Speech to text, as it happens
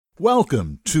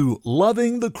Welcome to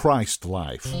Loving the Christ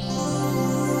Life.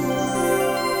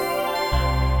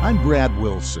 I'm Brad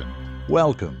Wilson.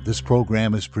 Welcome. This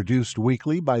program is produced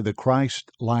weekly by the Christ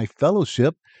Life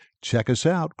Fellowship. Check us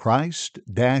out,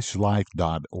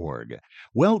 christ-life.org.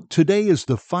 Well, today is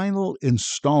the final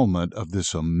installment of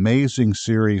this amazing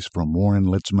series from Warren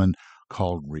Litzman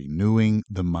called Renewing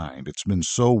the Mind. It's been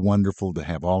so wonderful to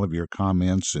have all of your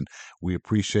comments, and we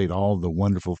appreciate all the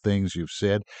wonderful things you've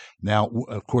said. Now,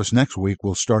 of course, next week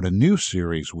we'll start a new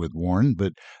series with Warren,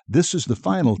 but this is the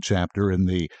final chapter in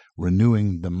the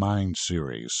Renewing the Mind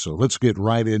series. So let's get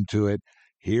right into it.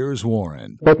 Here's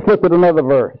Warren. Let's look at another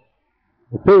verse.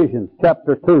 Ephesians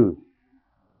chapter 2.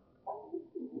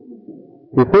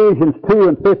 Ephesians 2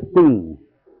 and 15.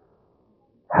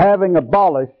 Having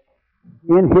abolished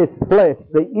in his flesh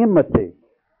the enmity,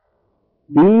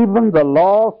 even the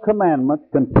law of commandments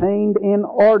contained in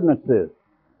ordinances,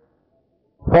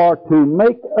 for to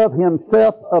make of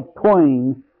himself of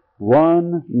twain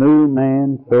one new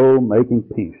man, so making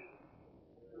peace.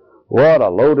 What a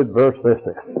loaded verse this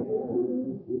is.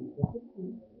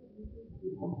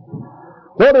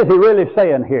 What is he really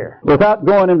saying here? Without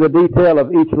going into detail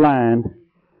of each line,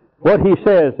 what he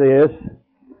says is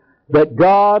that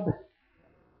God,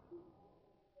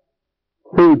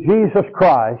 through Jesus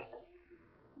Christ,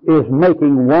 is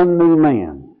making one new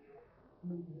man.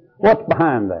 What's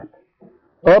behind that?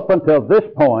 Up until this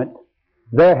point,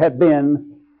 there had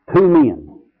been two men.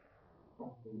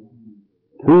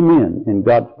 Two men in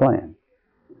God's plan.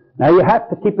 Now you have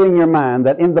to keep in your mind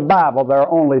that in the Bible there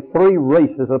are only three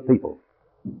races of people.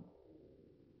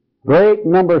 Great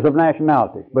numbers of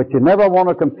nationalities, but you never want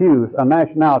to confuse a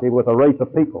nationality with a race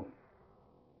of people.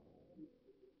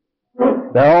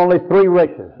 There are only three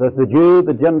races. There's the Jew,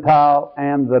 the Gentile,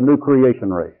 and the new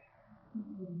creation race.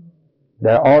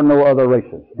 There are no other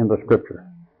races in the Scripture.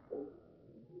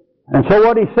 And so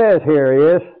what he says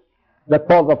here is that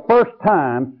for the first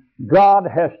time, God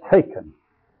has taken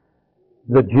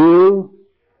the Jew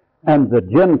and the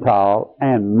Gentile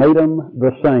and made them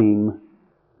the same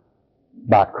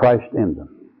by Christ in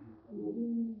them.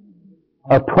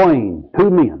 Of twain, two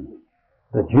men,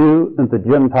 the Jew and the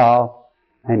Gentile,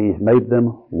 and he's made them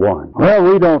one. Well,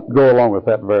 we don't go along with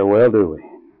that very well, do we?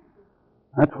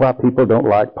 That's why people don't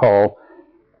like Paul.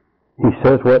 He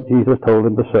says what Jesus told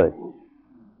him to say.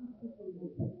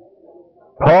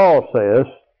 Paul says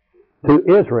to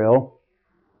Israel,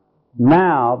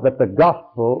 now that the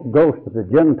gospel goes to the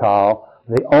Gentile,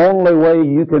 the only way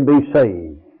you can be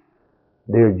saved,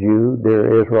 dear Jew,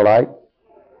 dear Israelite,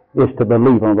 is to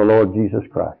believe on the Lord Jesus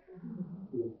Christ.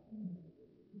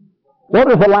 What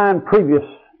does the line previous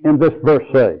in this verse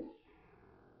say?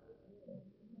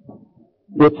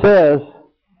 It says,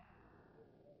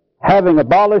 having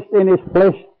abolished in his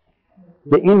flesh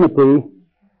the enmity,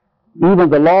 even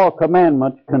the law of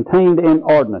commandments contained in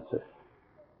ordinances.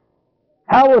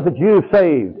 How was a Jew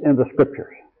saved in the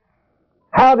Scriptures?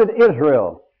 How did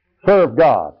Israel serve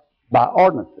God? By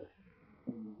ordinances.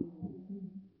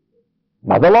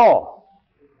 By the law.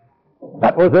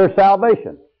 That was their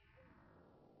salvation.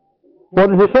 What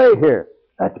does he say here?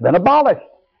 That's been abolished.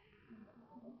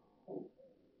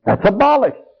 That's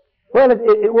abolished. Well,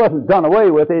 it wasn't done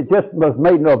away with. It just was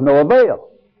made of no avail.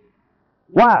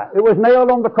 Why? It was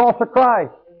nailed on the cross of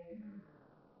Christ.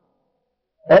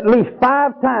 At least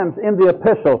 5 times in the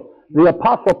epistle, the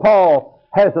Apostle Paul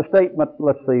has a statement.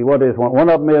 Let's see, what is one? One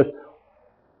of them is,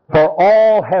 for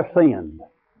all have sinned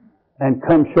and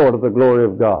come short of the glory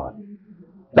of God.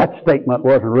 That statement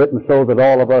wasn't written so that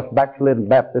all of us backslidden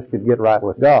Baptists could get right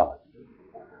with God.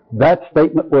 That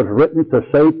statement was written to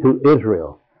say to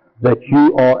Israel that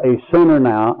you are a sinner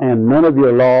now, and none of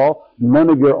your law, none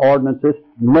of your ordinances,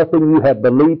 nothing you have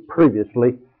believed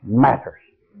previously matters.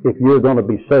 If you're going to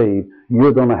be saved,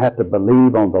 you're going to have to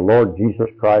believe on the Lord Jesus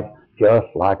Christ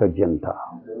just like a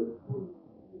Gentile.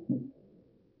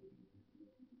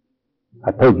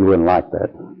 I told you wouldn't like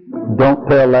that. Don't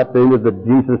tell that to any of the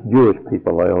Jesus Jewish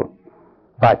people. They'll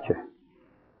fight you.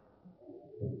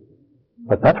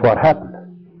 But that's what happened.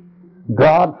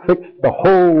 God fixed the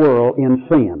whole world in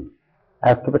sin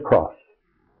after the cross.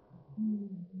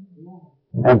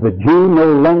 And the Jew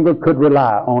no longer could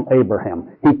rely on Abraham.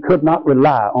 He could not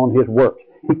rely on his works.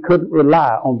 He couldn't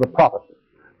rely on the prophecies.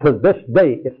 To this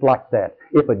day, it's like that.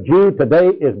 If a Jew today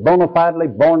is bona fidely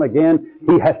born again,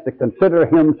 he has to consider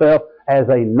himself as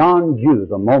a non-Jew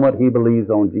the moment he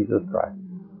believes on Jesus Christ.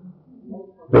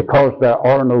 Because there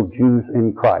are no Jews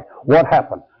in Christ. What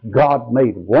happened? God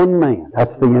made one man.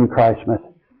 That's the in Christ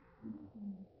message.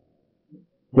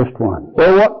 Just one.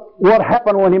 Well, what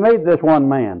happened when he made this one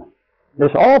man?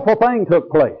 This awful thing took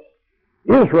place.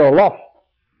 Israel lost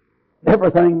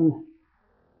everything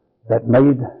that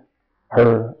made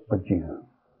her a Jew.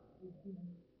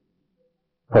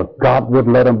 For God would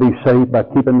let them be saved by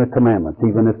keeping the commandments,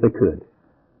 even if they could.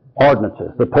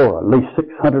 Ordinances, the Torah, at least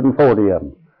 640 of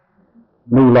them.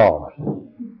 New laws.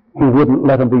 He wouldn't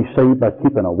let them be saved by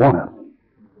keeping a one of them.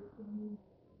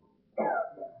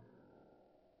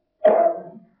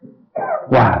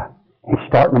 Why? He's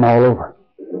starting them all over.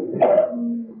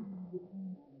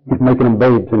 He's making them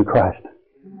babes in Christ.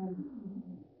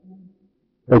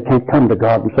 They can't come to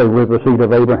God and say, we're the seed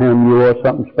of Abraham, you are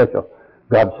something special.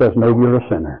 God says, no, you're a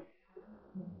sinner.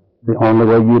 The only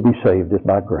way you'll be saved is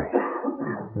by grace.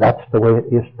 That's the way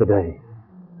it is today.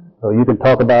 So you can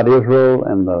talk about Israel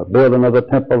and the building of the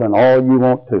temple and all you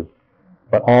want to,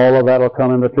 but all of that will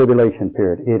come in the tribulation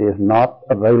period. It is not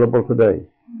available today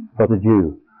for the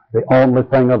Jew. The only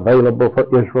thing available for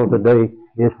Israel today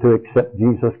is to accept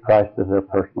Jesus Christ as their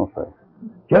personal Savior.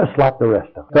 Just like the rest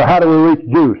of them. So how do we reach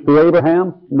Jews? Through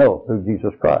Abraham? No, through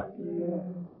Jesus Christ.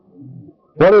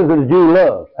 What is it a Jew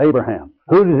loves? Abraham.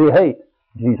 Who does he hate?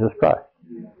 Jesus Christ.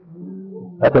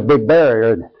 That's a big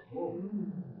barrier, isn't it?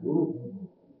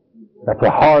 That's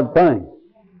a hard thing.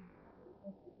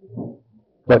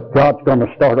 But God's going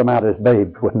to start them out as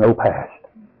babes with no past.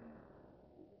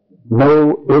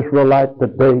 No Israelite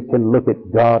today can look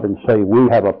at God and say, we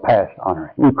have a past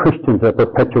honoring. We Christians have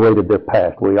perpetuated their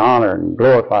past. We honor and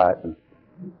glorify it and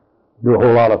do a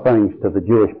whole lot of things to the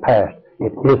Jewish past.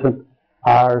 It isn't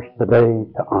ours today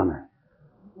to honor.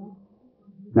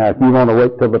 Now, if you want to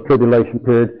wait till the tribulation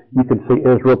period, you can see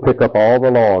Israel pick up all the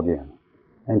law again.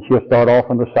 And she'll start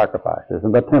offering the sacrifices,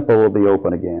 and the temple will be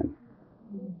open again.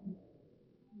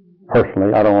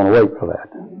 Personally, I don't want to wait for that.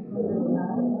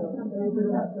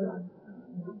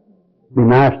 It'd be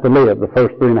nice to live the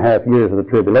first 3.5 years of the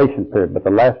tribulation period, but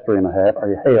the last 3.5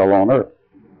 are hell on earth.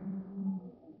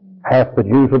 Half the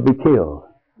Jews will be killed.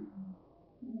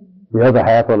 The other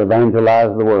half will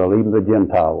evangelize the world, even the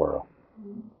Gentile world.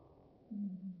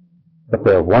 But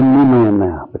they're one new man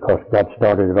now, because God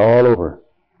started it all over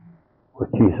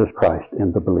with Jesus Christ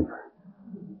in the believer.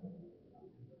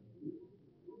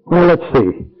 Well, let's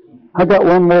see. I got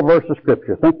one more verse of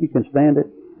Scripture. Think you can stand it?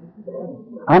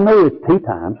 I know it's tea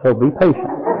time, so be patient.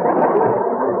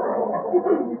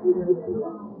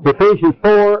 Ephesians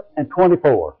 4 and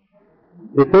 24.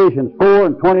 Ephesians 4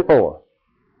 and 24.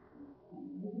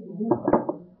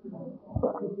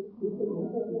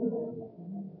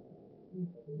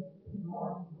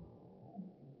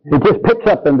 It just picks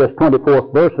up in this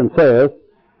 24th verse and says,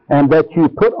 and that you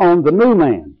put on the new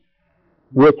man,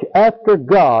 which after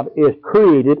God is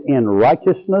created in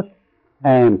righteousness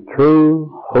and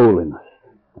true holiness.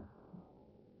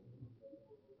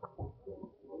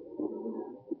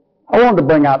 I wanted to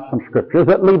bring out some scriptures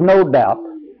that leave no doubt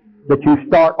that you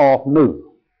start off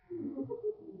new.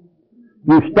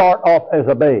 You start off as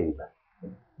a babe.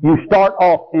 You start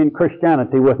off in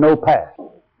Christianity with no past.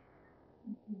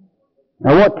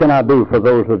 Now, what can I do for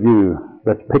those of you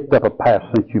that's picked up a past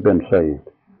since you've been saved?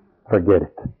 Forget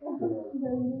it.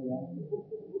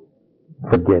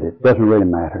 Forget it. Doesn't really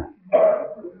matter.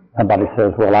 Somebody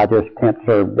says, well, I just can't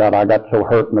serve God. I got so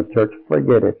hurt in the church.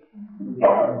 Forget it.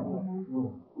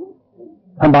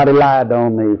 Somebody lied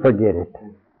on me. Forget it.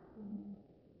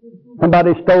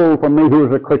 Somebody stole from me who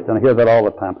was a Christian. I hear that all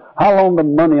the time. How long the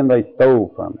money and they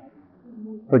stole from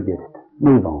me? Forget it.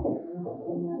 Move on.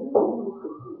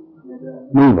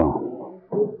 Move on.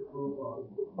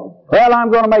 Well, I'm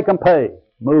going to make them pay.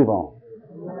 Move on.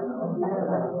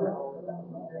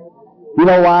 You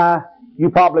know why? You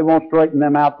probably won't straighten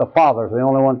them out. The father's the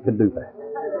only one who can do that.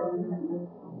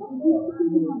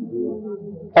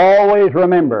 Always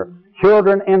remember,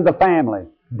 children in the family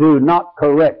do not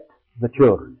correct the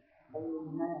children.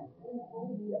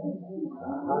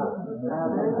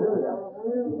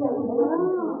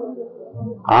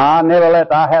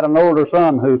 I had an older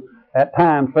son who at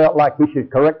times felt like he should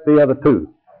correct the other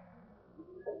two.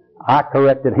 I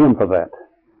corrected him for that.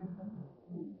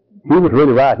 He was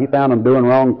really right. He found them doing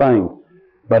wrong things.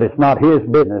 But it's not his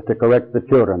business to correct the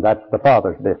children. That's the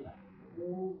Father's business.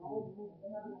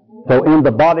 So in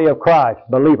the body of Christ,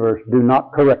 believers do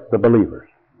not correct the believers.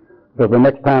 So the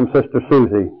next time Sister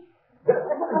Susie,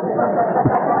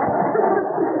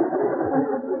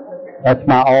 that's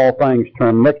my all things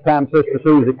term. Next time Sister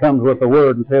Susie comes with a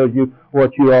word and tells you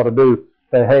what you ought to do,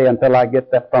 say, hey, until I get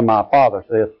that from my father,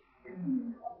 sis.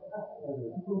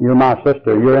 You're my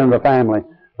sister. You're in the family.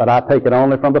 But I take it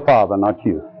only from the Father, not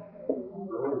you.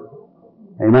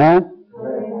 Amen?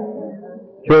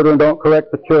 Children don't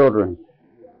correct the children.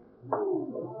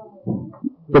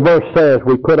 The verse says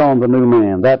we put on the new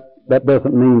man. That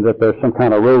doesn't mean that there's some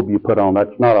kind of robe you put on.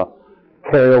 That's not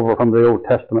carry over from the Old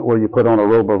Testament where you put on a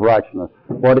robe of righteousness.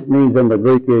 What it means in the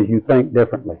Greek is you think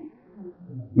differently.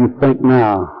 You think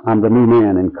now, I'm the new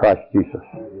man in Christ Jesus.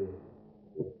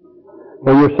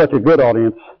 Well, you're such a good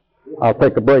audience, I'll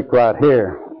take a break right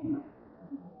here.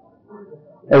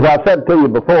 As I've said to you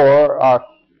before, our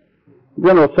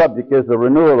general subject is the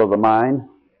renewal of the mind.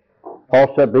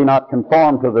 Paul said, be not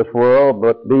conformed to this world,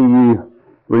 but be ye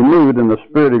renewed in the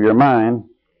spirit of your mind.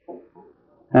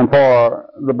 And for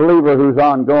the believer who's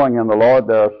ongoing in the Lord,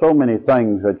 there are so many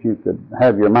things that you could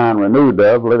have your mind renewed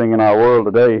of. Living in our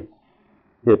world today,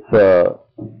 it's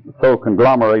so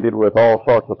conglomerated with all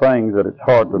sorts of things that it's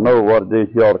hard to know what it is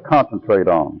you ought to concentrate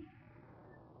on.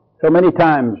 So many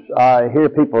times I hear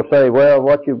people say, well,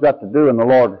 what you've got to do in the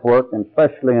Lord's work, and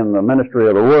especially in the ministry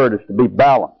of the Word, is to be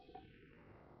balanced.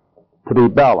 To be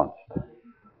balanced.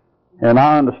 And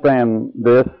I understand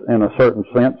this in a certain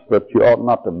sense, that you ought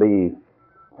not to be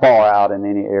far out in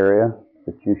any area,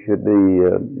 that you should be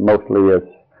mostly as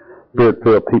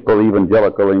spirit-filled people,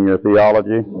 evangelical in your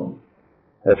theology,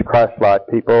 as Christ-like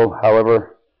people.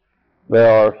 However, there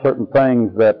are certain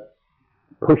things that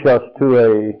push us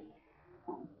to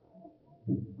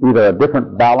either a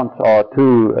different balance or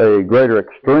to a greater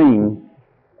extreme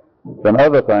than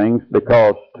other things,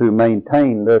 because to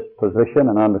maintain this position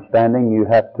and understanding, you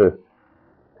have to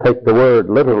take the Word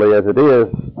literally as it is.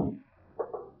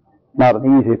 Not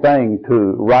an easy thing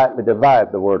to rightly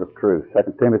divide the Word of truth.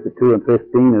 2 Timothy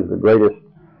 2:15 is the greatest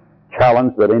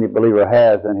challenge that any believer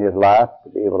has in his life, to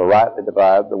be able to rightly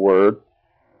divide the Word.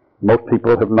 Most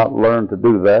people have not learned to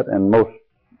do that, and most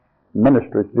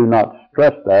ministries do not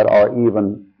stress that or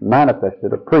even manifest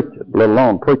it or preach it, let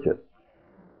alone preach it.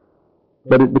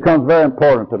 But it becomes very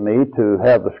important to me to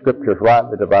have the Scriptures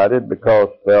rightly divided, because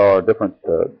there are different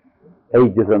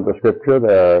ages in the Scripture.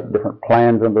 There are different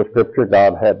plans in the Scripture.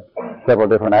 God had several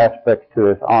different aspects to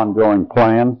His ongoing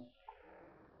plan,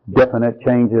 definite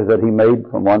changes that He made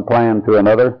from one plan to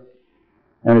another.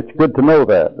 And it's good to know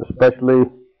that, especially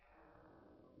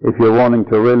if you're wanting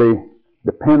to really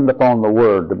depend upon the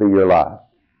Word to be your life.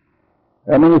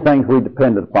 There are many things we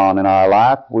depended upon in our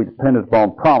life. We depended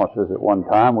upon promises at one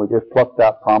time. We just plucked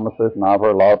out promises, and I've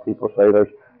heard a lot of people say there's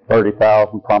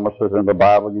 30,000 promises in the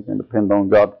Bible. You can depend on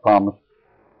God's promise.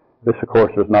 This, of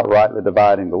course, is not rightly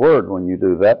dividing the Word when you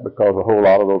do that, because a whole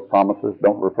lot of those promises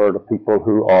don't refer to people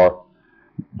who are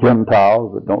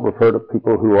Gentiles. It don't refer to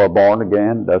people who are born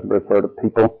again. It doesn't refer to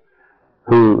people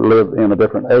who live in a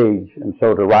different age. And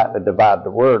so to rightly divide the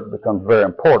Word becomes very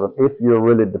important if you're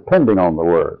really depending on the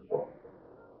Word.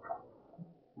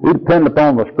 We depend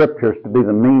upon the Scriptures to be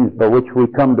the means by which we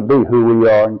come to be who we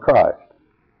are in Christ.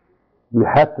 You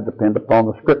have to depend upon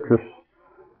the Scriptures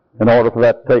in order for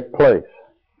that to take place.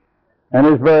 And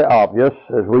it's very obvious,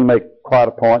 as we make quite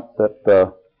a point, that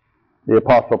the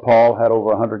Apostle Paul had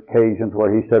over 100 occasions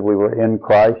where he said we were in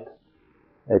Christ.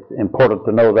 It's important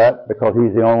to know that, because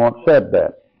he's the only one who said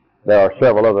that. There are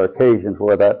several other occasions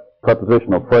where that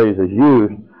prepositional phrase is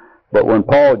used, but when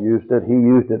Paul used it, he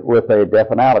used it with a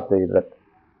definality that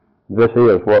this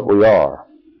is what we are.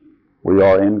 We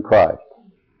are in Christ.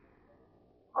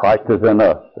 Christ is in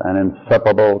us, an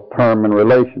inseparable term and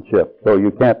relationship. So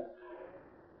you can't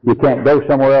go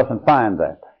somewhere else and find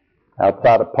that.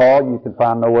 Outside of Paul, you can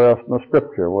find nowhere else in the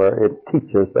Scripture where it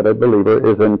teaches that a believer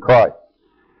is in Christ.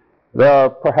 There are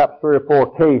perhaps 3 or 4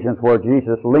 occasions where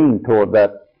Jesus leaned toward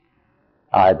that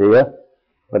idea,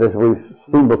 but as we've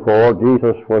seen before,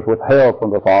 Jesus was withheld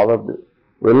from the Father,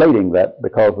 relating that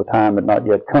because the time had not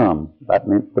yet come. That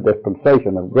meant the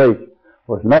dispensation of grace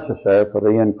was necessary for the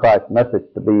in Christ message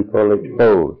to be fully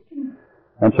exposed.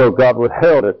 And so God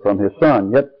withheld it from His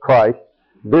Son, yet Christ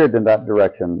veered in that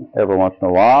direction every once in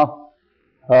a while.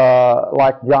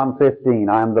 Like John 15,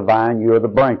 I am the vine, you are the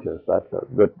branches. That's a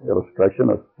good illustration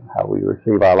of how we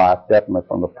receive our life, definitely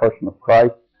from the person of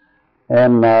Christ.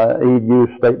 And he'd use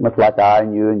statements like I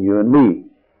and you and me.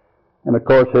 And of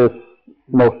course his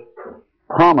most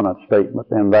prominent statement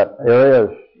in that area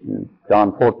is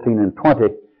John 14 and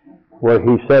 20, where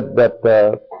he said that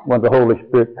when the Holy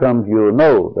Spirit comes, you'll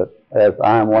know that as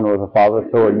I am one with the Father,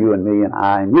 so are you and me, and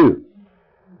I and you.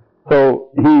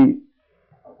 So he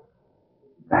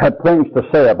had things to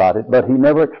say about it, but he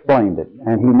never explained it,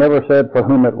 and he never said for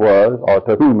whom it was or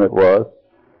to whom it was.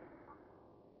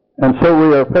 And so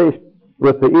we are faced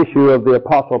with the issue of the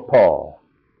Apostle Paul,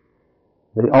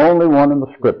 the only one in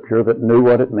the Scripture that knew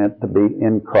what it meant to be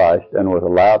in Christ and was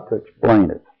allowed to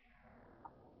explain it.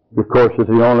 Of course, is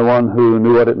the only one who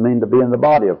knew what it meant to be in the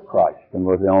body of Christ and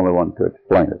was the only one to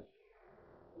explain it.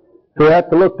 So we have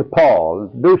to look to Paul,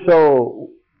 and to do so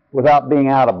without being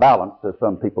out of balance, as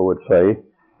some people would say,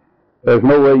 There's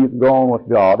no way you can go on with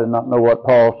God and not know what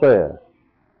Paul says.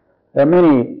 There are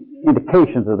many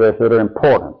indications of this that are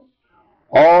important.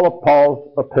 All of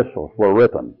Paul's epistles were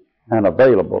written and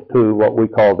available to what we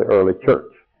call the early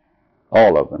church.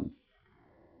 All of them.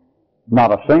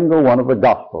 Not a single one of the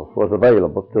Gospels was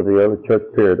available to the early church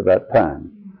period of that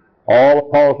time. All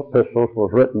of Paul's epistles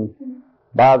was written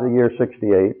by the year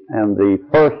 68, and the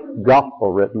first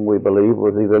Gospel written, we believe,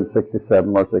 was either in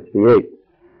 67 or 68.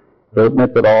 So it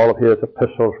meant that all of his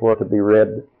epistles were to be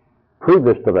read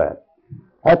previous to that.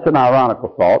 That's an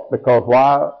ironical thought, because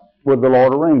why would the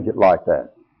Lord arrange it like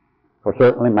that? For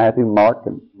certainly Matthew, Mark,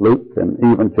 and Luke, and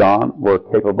even John were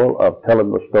capable of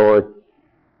telling the story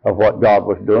of what God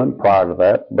was doing prior to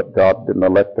that, but God didn't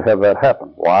elect to have that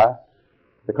happen. Why?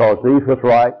 Because these would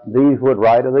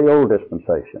write of the old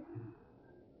dispensation.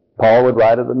 Paul would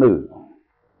write of the new.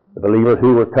 The believers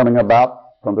who were coming about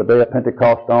from the day of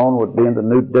Pentecost on would be in the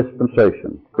new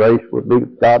dispensation. Grace would be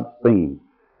God's theme.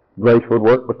 Grace would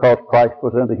work because Christ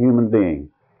was in the human being.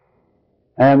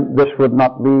 And this would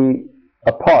not be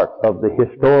a part of the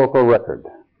historical record.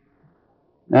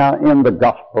 Now, in the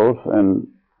Gospels, and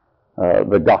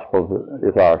the Gospels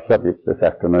is our subject this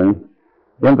afternoon,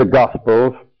 in the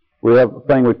Gospels, we have a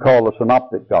thing we call the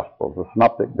Synoptic Gospels. The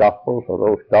Synoptic Gospels are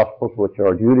those Gospels which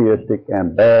are Judaistic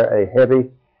and bear a heavy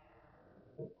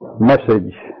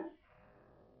message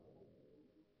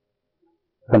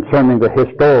concerning the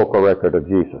historical record of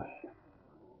Jesus.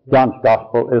 John's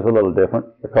Gospel is a little different,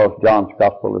 because John's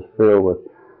Gospel is filled with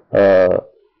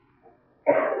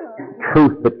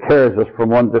truth that carries us from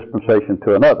one dispensation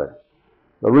to another.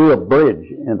 The real bridge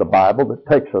in the Bible that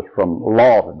takes us from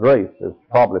law to grace is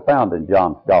probably found in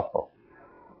John's Gospel.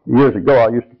 Years ago, I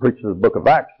used to preach the book of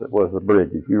Acts that was the bridge.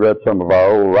 If you read some of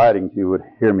our old writings, you would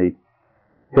hear me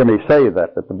say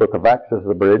that the book of Acts is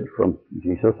the bridge from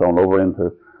Jesus on over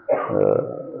into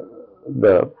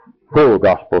the full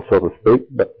gospel, so to speak.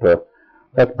 But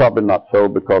that's probably not so,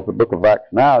 because the book of Acts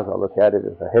now, as I look at it,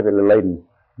 is a heavily laden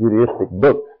Judaistic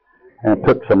book, and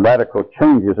took some radical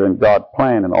changes in God's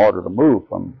plan in order to move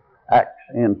from Acts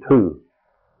into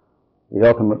the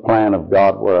ultimate plan of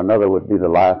God, where another would be the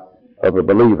life of a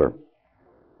believer.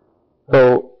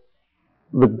 So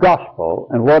the gospel,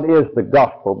 and what is the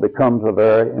gospel, becomes a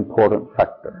very important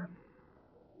factor.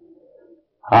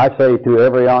 I say to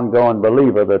every ongoing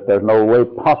believer that there's no way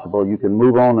possible you can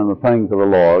move on in the things of the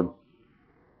Lord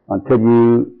until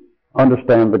you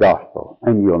understand the gospel.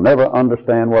 And you'll never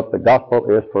understand what the gospel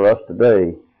is for us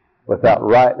today without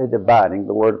rightly dividing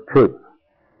the word of truth.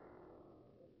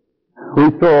 We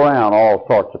throw around all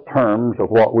sorts of terms of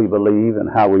what we believe and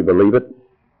how we believe it.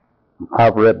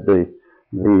 I've read the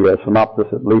synopsis,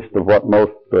 at least, of what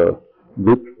most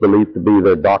groups believe to be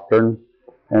their doctrine,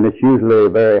 and it's usually a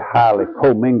very highly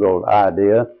commingled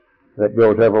idea that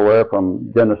goes everywhere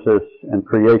from Genesis and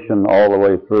creation all the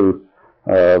way through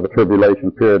the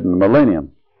tribulation period and the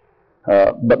millennium.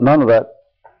 But none of that,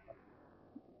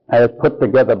 as put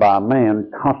together by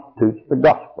man, constitutes the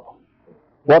gospel.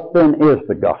 What then is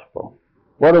the gospel?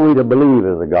 What are we to believe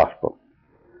is the gospel?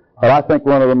 Well, I think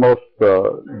one of the most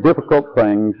difficult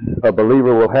things a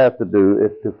believer will have to do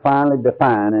is to finally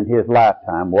define in his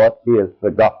lifetime what is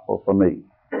the gospel for me.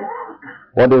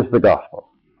 What is the gospel?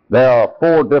 There are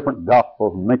 4 different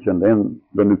gospels mentioned in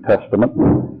the New Testament.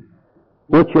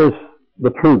 Which is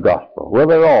the true gospel? Well,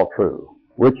 they're all true.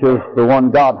 Which is the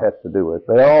one God has to do with?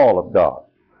 They're all of God.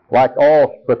 Like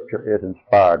all Scripture is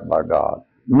inspired by God.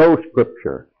 No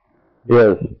Scripture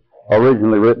is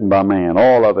originally written by man.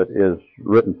 All of it is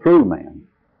written through man.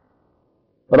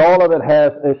 But all of it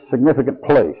has a significant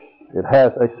place. It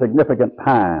has a significant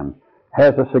time.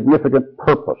 Has a significant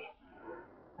purpose.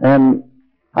 And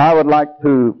I would like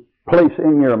to place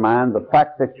in your mind the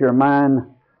fact that your mind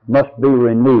must be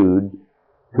renewed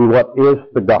to what is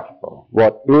the gospel.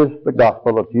 What is the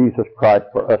gospel of Jesus Christ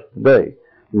for us today?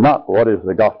 Not what is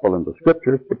the gospel in the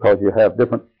Scriptures, because you have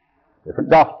different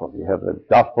gospels. You have the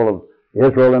gospel of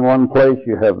Israel in one place.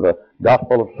 You have the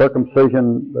gospel of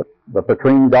circumcision, the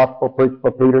Petrine gospel preached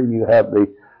by Peter. You have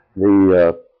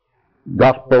the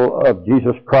gospel of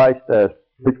Jesus Christ as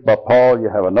preached by Paul. You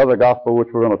have another gospel which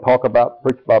we're going to talk about,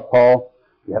 preached by Paul.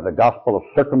 You have the gospel of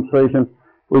circumcision.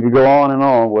 We could go on and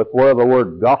on with where the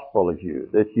word gospel is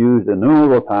used. It's used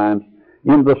innumerable times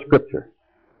in the Scripture.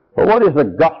 But what is the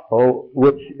gospel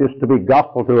which is to be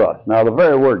gospel to us? Now, the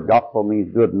very word gospel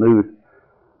means good news,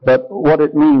 but what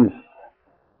it means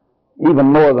even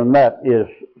more than that is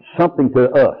something to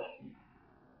us.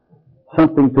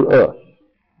 Something to us.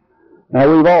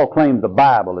 Now, we've all claimed the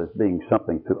Bible as being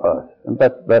something to us, and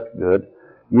that's good.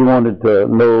 You wanted to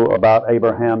know about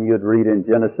Abraham, you'd read in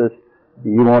Genesis.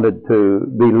 you wanted to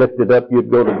be lifted up, you'd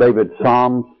go to David's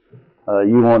Psalms.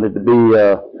 You wanted to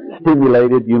be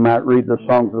stimulated, you might read the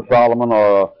Songs of Solomon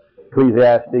or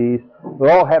Ecclesiastes. We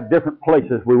all have different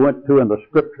places we went to in the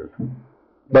Scriptures.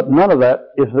 But none of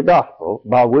that is the gospel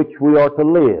by which we are to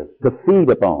live, to feed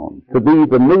upon, to be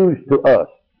the news to us.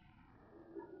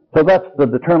 So that's the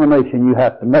determination you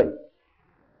have to make.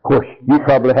 Of course, you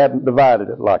probably hadn't divided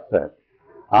it like that.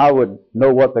 I would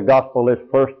know what the gospel is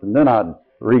first, and then I'd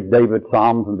read David's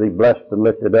Psalms and be blessed and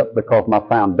lifted up, because my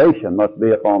foundation must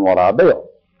be upon what I build.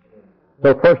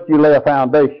 So first you lay a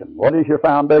foundation. What is your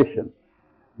foundation?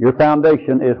 Your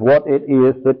foundation is what it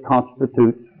is that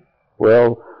constitutes,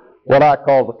 well, what I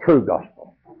call the true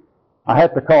gospel. I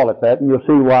have to call it that, and you'll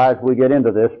see why as we get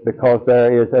into this, because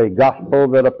there is a gospel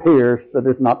that appears that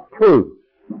is not true.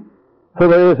 So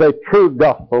there is a true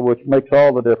gospel which makes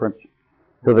all the difference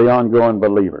to the ongoing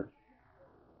believer.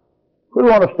 We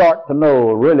want to start to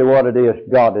know really what it is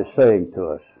God is saying to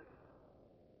us.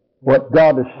 What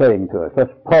God is saying to us.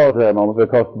 Let's pause there a moment,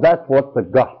 because that's what the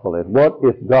gospel is. What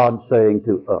is God saying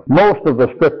to us? Most of the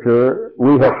Scripture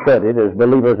we have studied as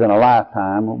believers in a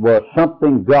lifetime was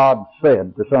something God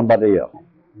said to somebody else.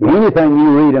 Anything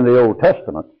you read in the Old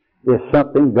Testament is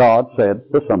something God said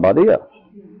to somebody else.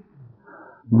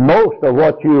 Most of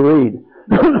what you read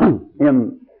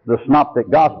in the Synoptic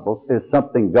Gospels is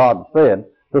something God said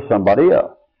to somebody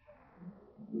else.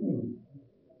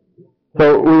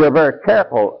 So we are very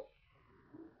careful,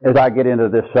 as I get into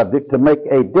this subject, to make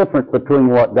a difference between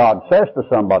what God says to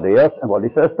somebody else and what He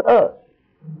says to us.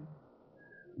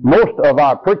 Most of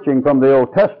our preaching from the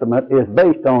Old Testament is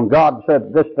based on God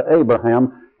said this to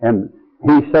Abraham, and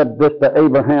He said this to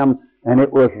Abraham, and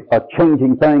it was a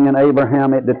changing thing in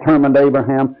Abraham. It determined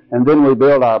Abraham, and then we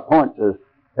build our points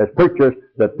as preachers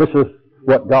that this is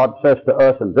what God says to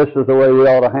us, and this is the way we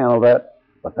ought to handle that.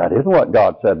 But that isn't what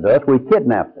God said to us. We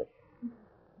kidnapped it.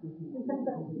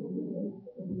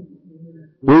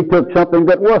 We took something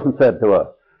that wasn't said to us.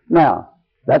 Now,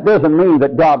 that doesn't mean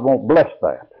that God won't bless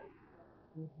that.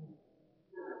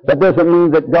 That doesn't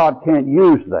mean that God can't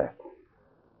use that.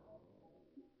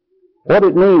 What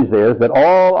it means is that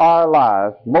all our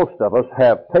lives, most of us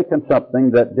have taken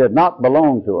something that did not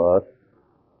belong to us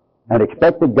and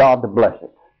expected God to bless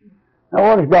it. Now,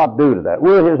 what does God do to that?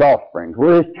 We're His offspring.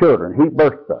 We're His children. He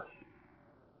birthed us.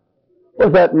 What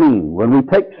does that mean when we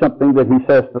take something that He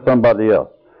says to somebody else?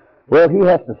 Well, He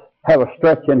has to have a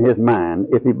stretch in His mind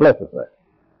if He blesses that.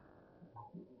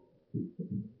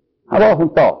 I've often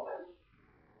thought,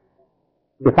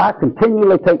 if I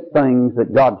continually take things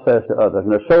that God says to others,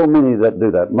 and there's so many that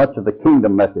do that, much of the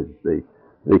kingdom message, the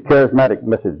charismatic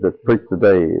message that's preached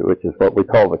today, which is what we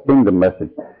call the kingdom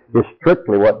message, is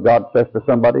strictly what God says to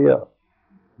somebody else.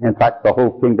 In fact, the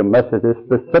whole kingdom message is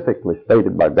specifically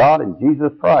stated by God and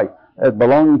Jesus Christ as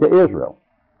belonging to Israel.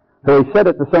 So He said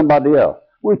it to somebody else.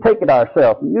 We take it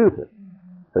ourselves and use it.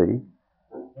 See?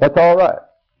 That's all right.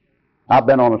 I've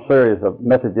been on a series of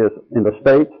messages in the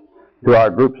States to our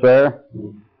groups there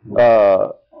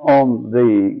on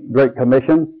the Great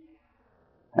Commission,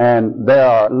 and there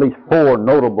are at least 4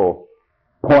 notable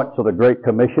points of the Great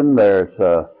Commission. There's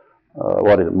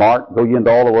Mark, go ye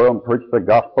into all the world and preach the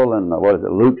gospel, and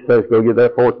Luke says, go ye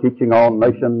therefore teaching all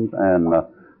nations, and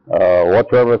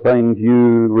whatsoever things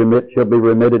you remit shall be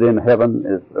remitted in heaven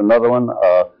is another one.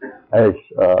 As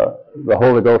the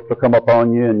Holy Ghost will come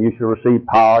upon you, and you shall receive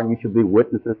power, and you shall be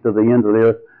witnesses to the ends of the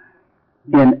earth.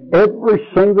 In every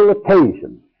single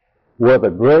occasion where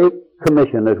the Great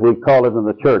Commission, as we call it in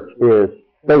the church, is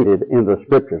stated in the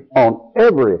Scriptures, on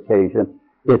every occasion,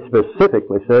 it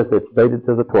specifically says it's stated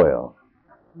to the 12.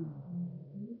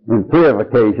 In 3 of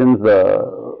occasions,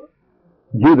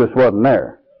 Judas wasn't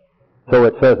there, so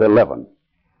it says 11.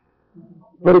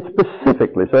 But it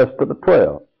specifically says to the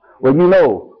 12. Well, you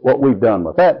know what we've done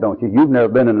with that, don't you? You've never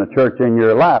been in a church in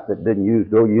your life that didn't use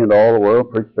go ye into all the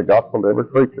world, preach the gospel to every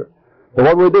creature. So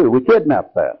what do? We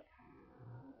kidnapped that.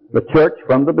 The church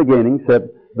from the beginning said,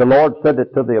 the Lord said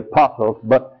it to the apostles,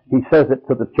 but He says it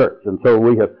to the church. And so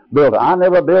we have built it. I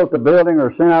never built a building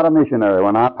or sent out a missionary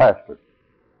when I pastored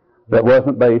that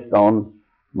wasn't based on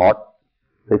Mark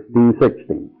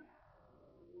 15:16.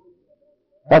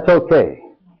 That's okay.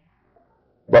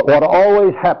 But what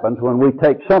always happens when we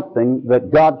take something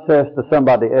that God says to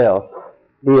somebody else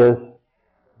is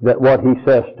that what He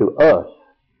says to us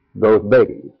goes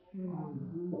begging.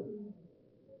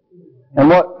 And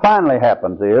what finally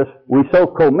happens is we so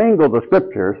commingle the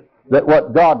Scriptures that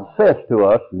what God says to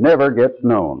us never gets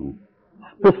known,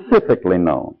 specifically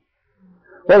known.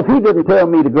 Well, if He didn't tell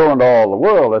me to go into all the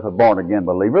world as a born-again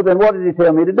believer, then what did He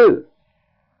tell me to do?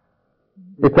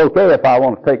 It's okay if I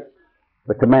want to take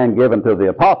the command given to the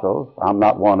apostles. I'm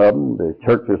not one of them. The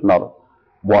church is not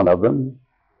one of them.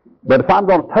 But if I'm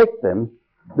going to take them,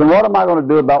 then what am I going to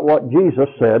do about what Jesus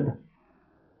said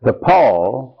to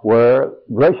Paul, where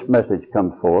grace message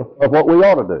comes forth, of what we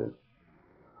ought to do?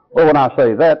 Well, when I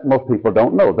say that, most people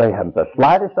don't know. They haven't the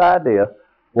slightest idea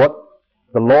what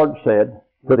the Lord said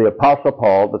to the Apostle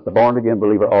Paul that the born-again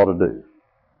believer ought to do.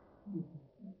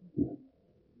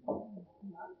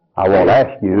 I won't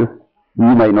ask you.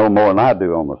 You may know more than I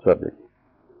do on the subject.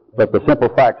 But the simple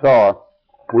facts are,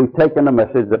 we've taken a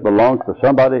message that belongs to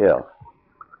somebody else,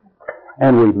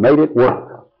 and we've made it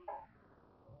work.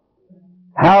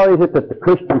 How is it that the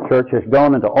Christian church has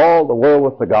gone into all the world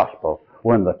with the gospel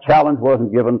when the challenge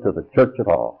wasn't given to the church at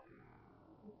all?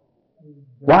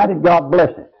 Why did God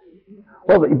bless it?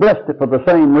 Well, He blessed it for the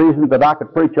same reason that I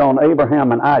could preach on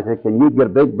Abraham and Isaac and you'd get a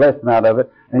big blessing out of it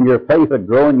and your faith would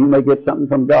grow and you may get something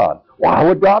from God. Why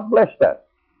would God bless that?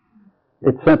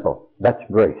 It's simple. That's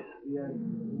grace.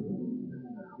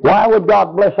 Why would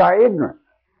God bless our ignorance?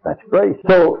 That's grace.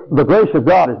 So the grace of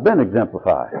God has been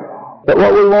exemplified. But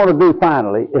what we want to do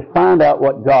finally is find out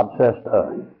what God says to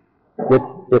us.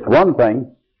 It's one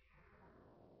thing.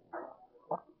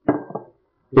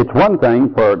 It's one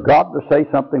thing for God to say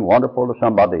something wonderful to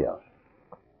somebody else.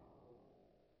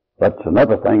 But it's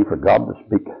another thing for God to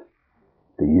speak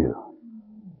to you.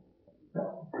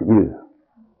 To you.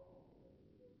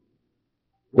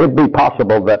 It'd be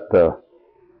possible that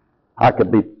I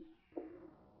could be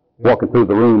walking through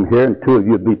the room here and two of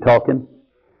you would be talking,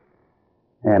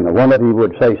 and one of you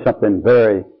would say something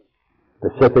very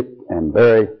specific and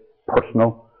very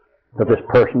personal to this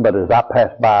person, but as I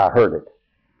passed by I heard it.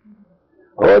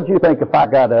 What would you think if I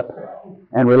got up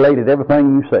and related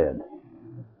everything you said?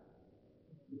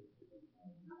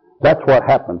 That's what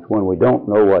happens when we don't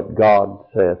know what God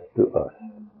says to us.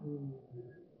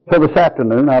 So this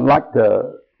afternoon I'd like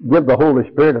to give the Holy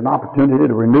Spirit an opportunity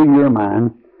to renew your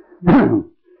mind on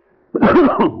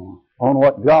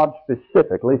what God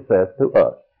specifically says to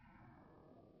us.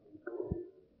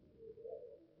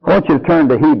 I want you to turn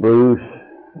to Hebrews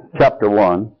chapter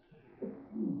 1.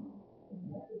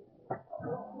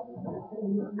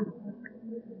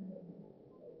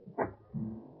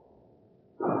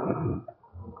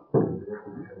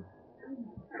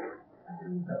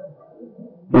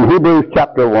 In Hebrews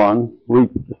chapter 1, we've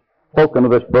spoken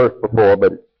of this verse before,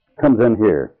 but it comes in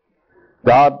here.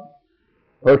 God,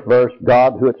 first verse,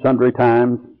 God who at sundry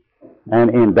times and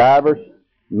in divers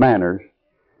manners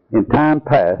in time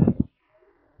past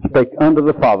spake unto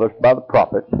the fathers by the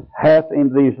prophets, hath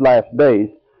in these last days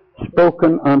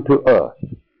spoken unto us.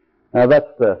 Now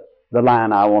that's the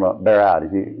line I want to bear out.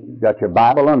 If you got your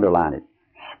Bible, underline it.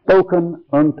 Spoken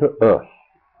unto us.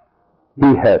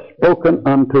 He has spoken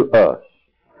unto us.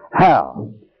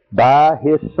 How? By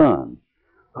His Son,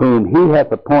 whom He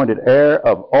hath appointed heir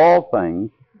of all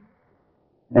things,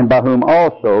 and by whom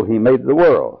also He made the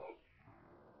worlds.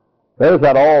 There's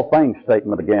that all things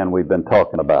statement again we've been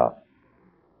talking about.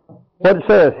 What it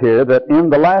says here, that in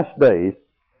the last days,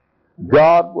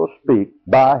 God will speak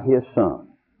by His Son.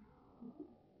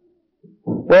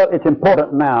 Well, it's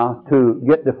important now to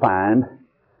get defined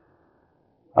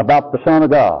about the Son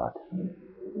of God.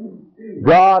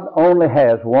 God only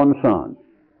has one Son.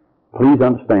 Please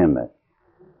understand that.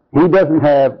 He doesn't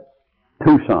have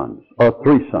two sons or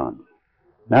three sons.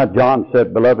 Now John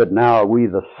said, Beloved, now are we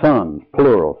the sons,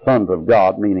 plural, sons of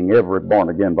God, meaning every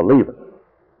born-again believer.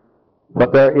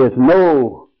 But there is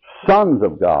no sons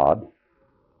of God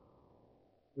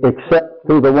except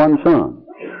through the one Son.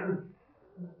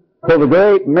 So the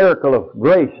great miracle of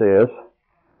grace is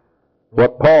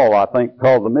what Paul, I think,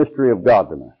 called the mystery of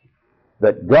godliness.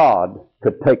 That God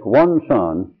could take one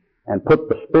Son and put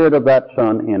the Spirit of that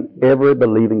Son in every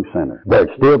believing sinner. There'd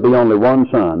still be only one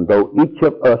Son, though each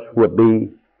of us would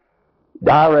be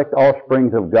direct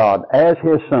offsprings of God as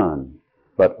His Son,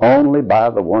 but only by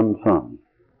the one Son.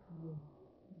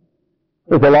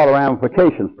 There's a lot of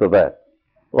ramifications to that.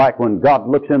 Like when God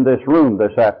looks in this room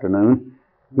this afternoon,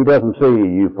 He doesn't see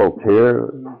you folks here,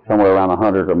 somewhere around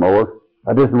 100 or more.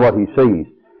 That isn't what He sees.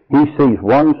 He sees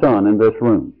one Son in this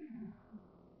room.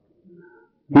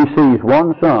 He sees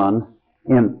one Son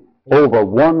in over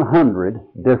 100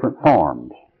 different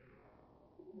forms.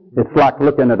 It's like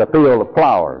looking at a field of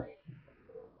flowers.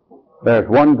 There's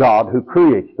one God who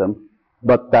creates them,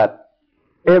 but that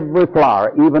every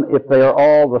flower, even if they are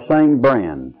all the same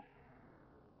brand,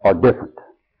 are different.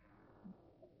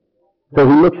 So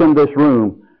He looks in this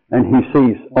room and He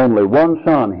sees only one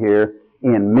Son here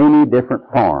in many different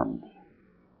forms.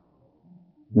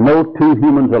 No two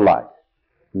humans alike.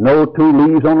 No two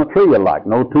leaves on a tree alike.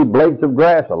 No two blades of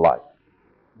grass alike.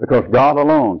 because God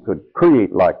alone could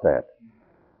create like that.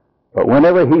 But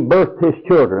whenever He birthed His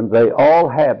children, they all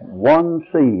had one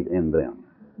seed in them.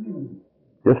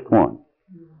 Just one.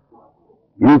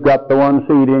 You've got the one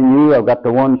seed in you, I've got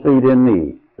the one seed in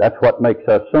me. That's what makes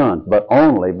us sons, but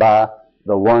only by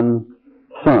the one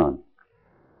Son.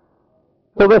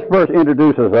 So this verse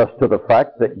introduces us to the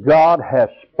fact that God has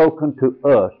spoken to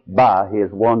us by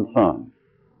His one Son.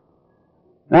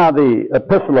 Now, the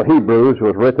Epistle of Hebrews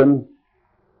was written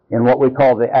in what we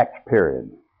call the Acts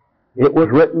period. It was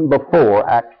written before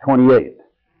Acts 28,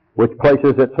 which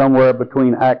places it somewhere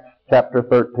between Acts chapter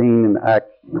 13 and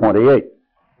Acts 28.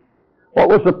 What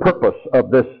was the purpose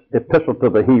of this epistle to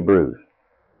the Hebrews?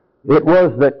 It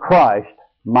was that Christ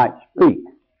might speak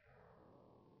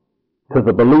to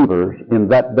the believers in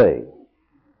that day.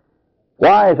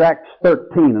 Why is Acts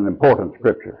 13 an important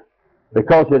scripture?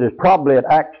 Because it is probably at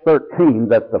Acts 13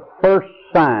 that the first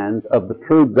signs of the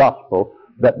true gospel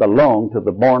that belong to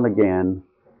the born again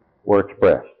were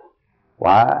expressed.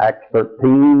 Why? Acts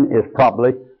 13 is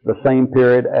probably the same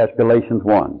period as Galatians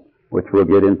 1, which we'll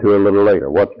get into a little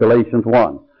later. What's Galatians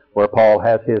 1? Where Paul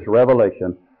has his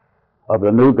revelation of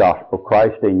the new gospel,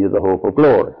 Christ in you, the hope of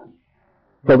glory.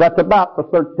 So that's about the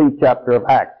 13th chapter of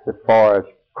Acts as far as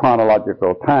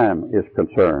chronological time is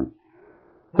concerned.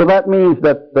 So that means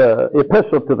that the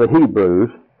epistle to the Hebrews,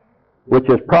 which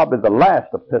is probably the last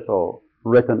epistle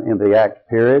written in the Acts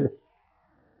period,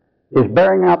 is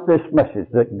bearing out this message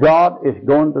that God is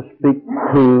going to speak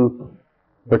to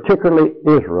particularly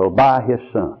Israel by His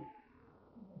Son.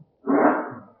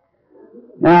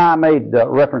 Now, I made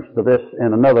reference to this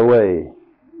in another way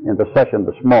in the session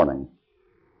this morning.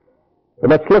 But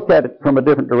let's look at it from a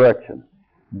different direction.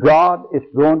 God is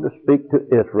going to speak to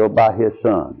Israel by His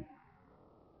Son.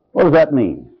 What does that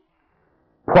mean?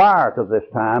 Prior to this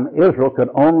time, Israel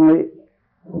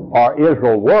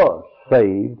was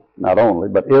saved, not only,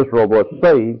 but Israel was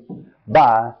saved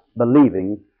by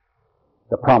believing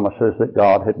the promises that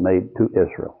God had made to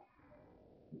Israel.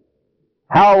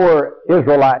 How were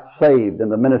Israelites saved in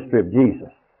the ministry of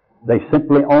Jesus? They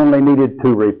simply only needed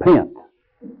to repent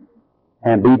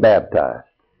and be baptized.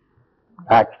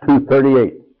 Acts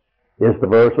 2:38 is the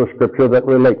verse of Scripture that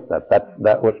relates that.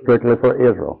 That was strictly for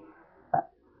Israel.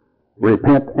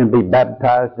 Repent and be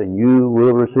baptized, and you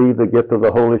will receive the gift of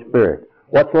the Holy Spirit.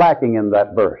 What's lacking in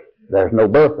that verse? There's no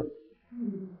birthing.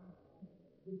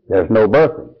 There's no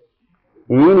birthing.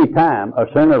 Any time a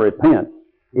sinner repents,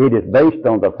 it is based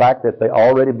on the fact that they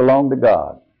already belong to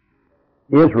God.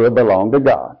 Israel belonged to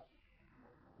God.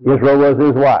 Israel was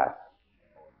His wife.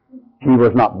 She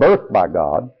was not birthed by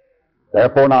God,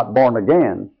 therefore not born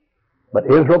again, but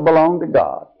Israel belonged to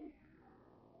God.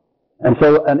 And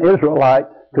so an Israelite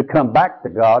could come back to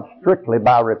God strictly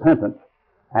by repentance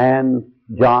and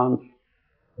John's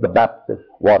the Baptist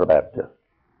water baptism.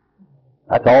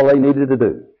 That's all they needed to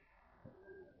do.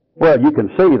 Well, you can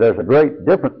see there's a great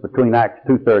difference between Acts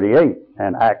 2:38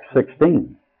 and Acts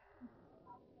 16.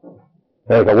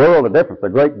 There's a world of difference. The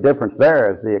great difference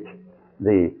there is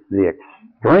the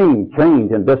extreme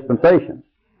change in dispensation.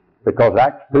 Because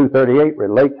Acts 2:38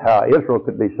 relates how Israel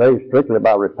could be saved strictly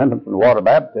by repentance and water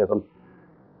baptism.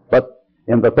 But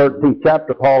in the 13th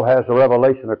chapter, Paul has a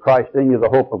revelation of Christ in you, the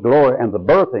hope of glory, and the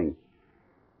birthing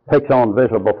takes on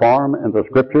visible form in the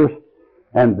Scriptures.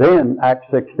 And then Acts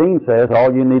 16 says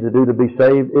all you need to do to be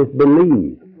saved is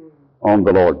believe on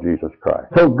the Lord Jesus Christ.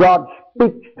 So God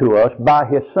speaks to us by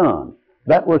His Son.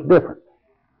 That was different.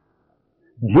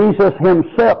 Jesus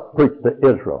Himself preached to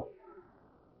Israel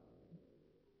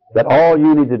that all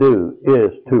you need to do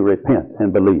is to repent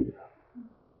and believe.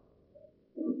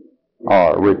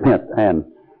 Or repent and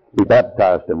be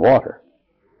baptized in water.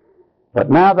 But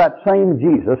now that same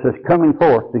Jesus is coming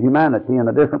forth to humanity in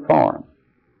a different form.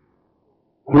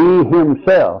 He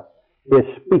Himself is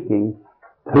speaking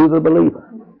to the believer.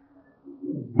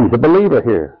 He's a believer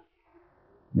here.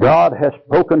 God has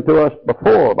spoken to us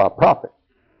before by prophets,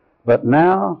 but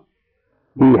now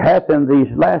He hath in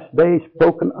these last days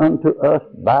spoken unto us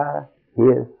by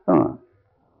His Son.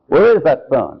 Where is that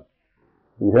Son?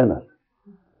 He's in us.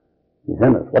 He's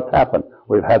in us. What's happened?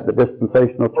 We've had the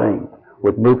dispensational change.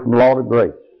 We've moved from law to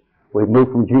grace. We've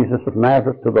moved from Jesus of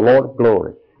Nazareth to the Lord of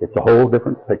glory. It's a whole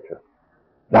different picture.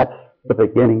 That's the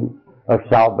beginning of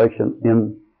salvation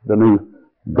in the new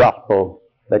gospel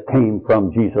that came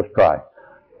from Jesus Christ.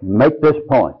 Make this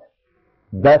point.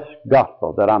 This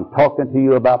gospel that I'm talking to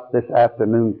you about this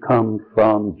afternoon comes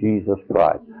from Jesus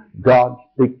Christ. God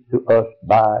speaks to us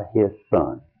by His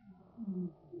Son.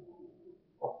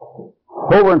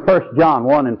 Over in 1 John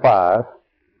 1 and 5,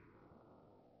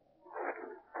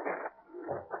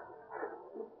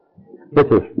 This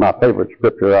is my favorite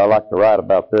scripture. I like to write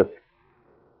about this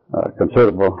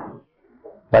considerable.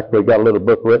 In fact, we've got a little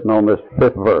book written on this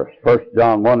 5th verse, 1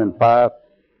 John 1 and 5.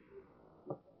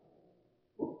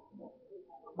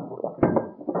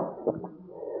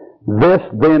 This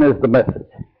then is the message.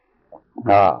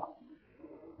 Now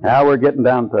we're getting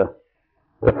down to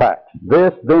the facts.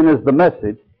 This then is the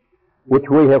message which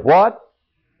we have what?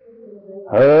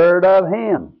 Heard of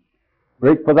Him.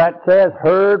 Greek for that says,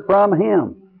 heard from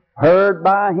Him. Heard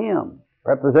by Him.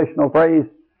 Prepositional phrase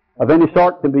of any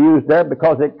sort can be used there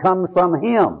because it comes from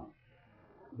Him.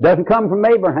 It doesn't come from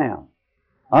Abraham.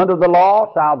 Under the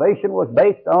law, salvation was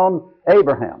based on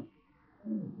Abraham.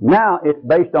 Now it's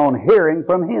based on hearing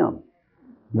from Him.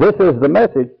 This is the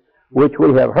message which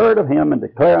we have heard of Him and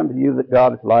declare unto you that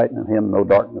God is light and in Him no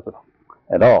darkness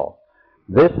at all.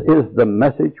 This is the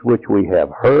message which we have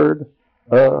heard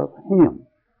of Him.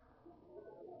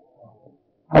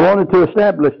 I wanted to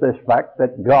establish this fact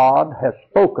that God has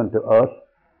spoken to us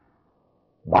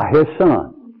by His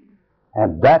Son.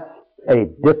 And that's a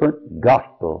different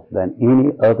gospel than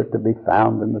any other to be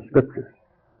found in the Scriptures.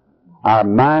 Our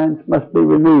minds must be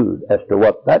renewed as to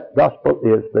what that gospel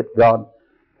is that God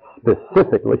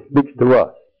specifically speaks to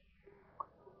us.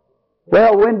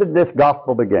 Well, when did this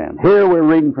gospel begin? Here we're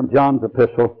reading from John's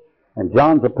epistle, and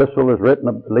John's epistle is written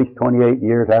at least 28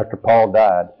 years after Paul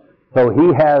died. So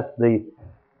he has the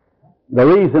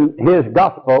reason his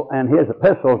gospel and his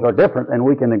epistles are different, and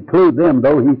we can include them,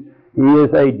 though he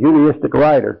is a Judaistic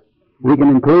writer. We can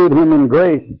include him in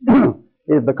grace,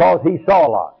 is because he saw a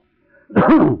lot.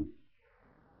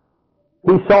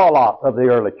 He saw a lot of the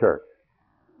early church.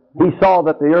 He saw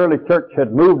that the early church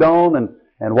had moved on and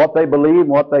what they believed and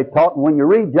what they taught. And when you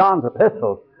read John's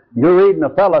epistles, you're reading a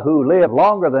fellow who lived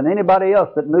longer than anybody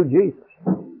else that knew Jesus.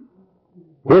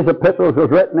 His epistles was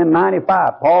written in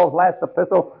 95. Paul's last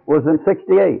epistle was in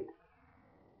 68.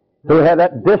 So we had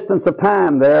that distance of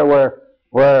time there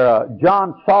where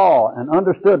John saw and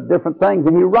understood different things,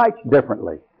 and he writes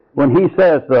differently. When he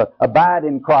says, abide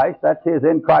in Christ, that's his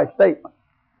in Christ statement.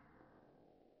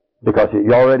 Because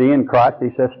you're already in Christ,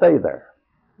 he says, stay there.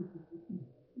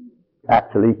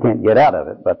 Actually, you can't get out of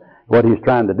it, but what he's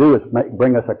trying to do is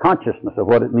bring us a consciousness of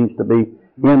what it means to be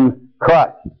in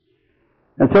Christ.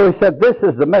 And so he said, this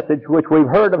is the message which we've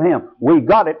heard of Him. We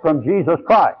got it from Jesus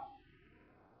Christ.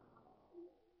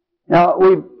 Now,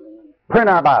 we print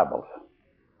our Bibles.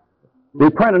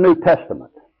 We print a New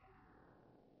Testament.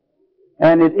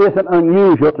 And it isn't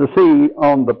unusual to see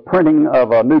on the printing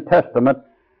of a New Testament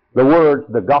the words,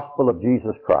 the gospel of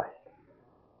Jesus Christ.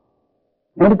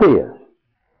 And it is.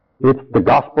 It's the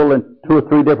gospel in 2 or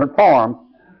 3 different forms,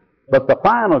 but the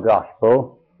final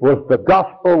gospel was the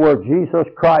gospel where Jesus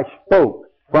Christ spoke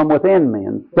from within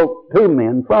men, spoke to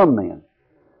men from men,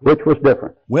 which was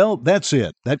different. Well, that's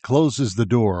it. That closes the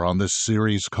door on this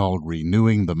series called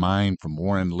Renewing the Mind from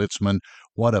Warren Litzman.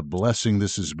 What a blessing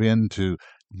this has been to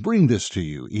bring this to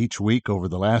you each week over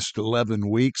the last 11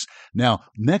 weeks. Now,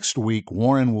 next week,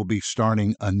 Warren will be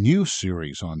starting a new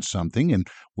series on something, and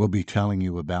we'll be telling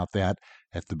you about that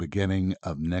at the beginning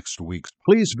of next week.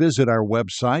 Please visit our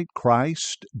website,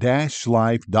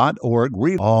 christ-life.org.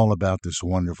 Read all about this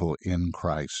wonderful in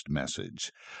Christ message.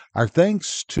 Our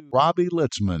thanks to Robbie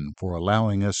Litzman for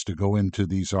allowing us to go into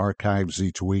these archives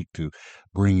each week to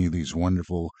bring you these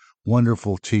wonderful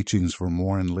teachings from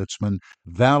Warren Litzman.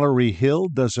 Valerie Hill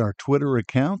does our Twitter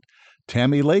account.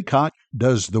 Tammy Laycock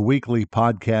does the weekly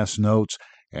podcast notes.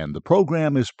 And the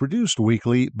program is produced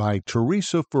weekly by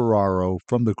Teresa Ferraro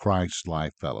from the Christ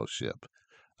Life Fellowship.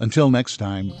 Until next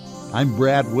time, I'm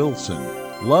Brad Wilson,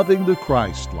 loving the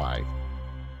Christ Life.